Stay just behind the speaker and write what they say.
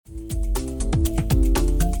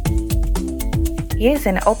Here's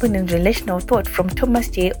an open and relational thought from Thomas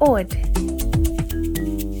J. Ord.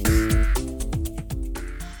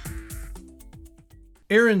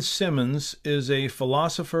 Aaron Simmons is a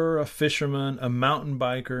philosopher, a fisherman, a mountain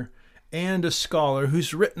biker, and a scholar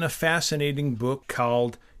who's written a fascinating book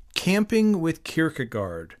called Camping with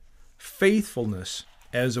Kierkegaard, Faithfulness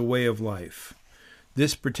as a Way of Life.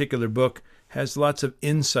 This particular book has lots of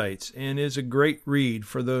insights and is a great read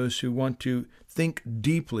for those who want to think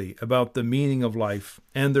deeply about the meaning of life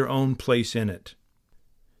and their own place in it.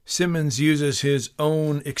 Simmons uses his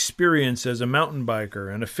own experience as a mountain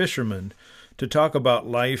biker and a fisherman to talk about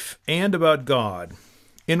life and about God.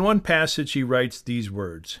 In one passage he writes these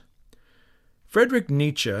words, Friedrich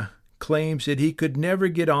Nietzsche claims that he could never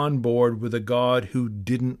get on board with a God who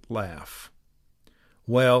didn't laugh.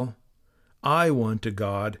 Well, I want a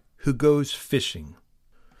God who goes fishing.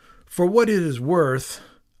 For what it is worth,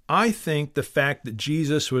 I think the fact that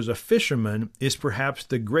Jesus was a fisherman is perhaps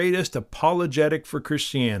the greatest apologetic for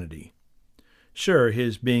Christianity. Sure,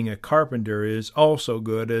 his being a carpenter is also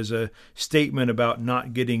good as a statement about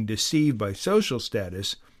not getting deceived by social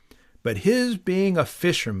status, but his being a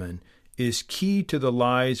fisherman is key to the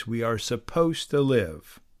lives we are supposed to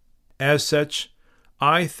live. As such,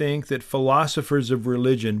 I think that philosophers of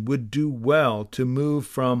religion would do well to move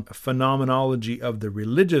from a phenomenology of the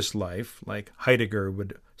religious life, like Heidegger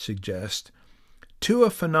would suggest, to a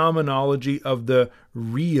phenomenology of the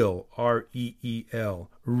real, R-E-E-L,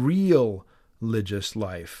 real religious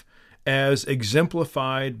life, as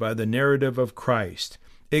exemplified by the narrative of Christ,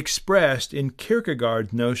 expressed in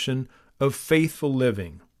Kierkegaard's notion of faithful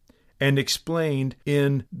living, and explained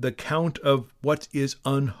in the count of what is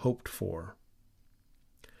unhoped for.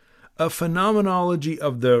 A phenomenology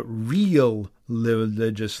of the real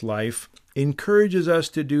religious life encourages us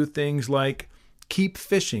to do things like keep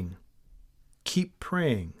fishing, keep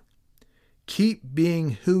praying, keep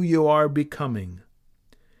being who you are becoming,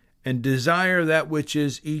 and desire that which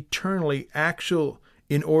is eternally actual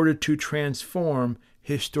in order to transform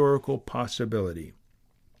historical possibility.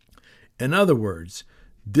 In other words,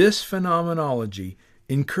 this phenomenology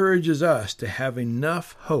encourages us to have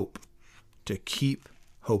enough hope to keep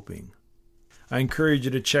hoping. I encourage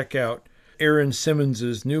you to check out Aaron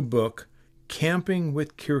Simmons' new book, Camping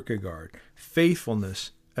with Kierkegaard,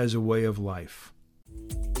 Faithfulness as a Way of Life.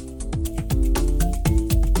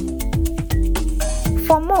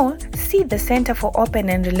 For more, see the Center for Open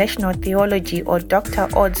and Relational Theology or Dr.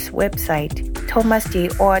 Ord's website,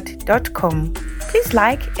 thomasjord.com. Please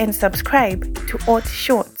like and subscribe to Ord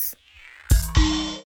Short.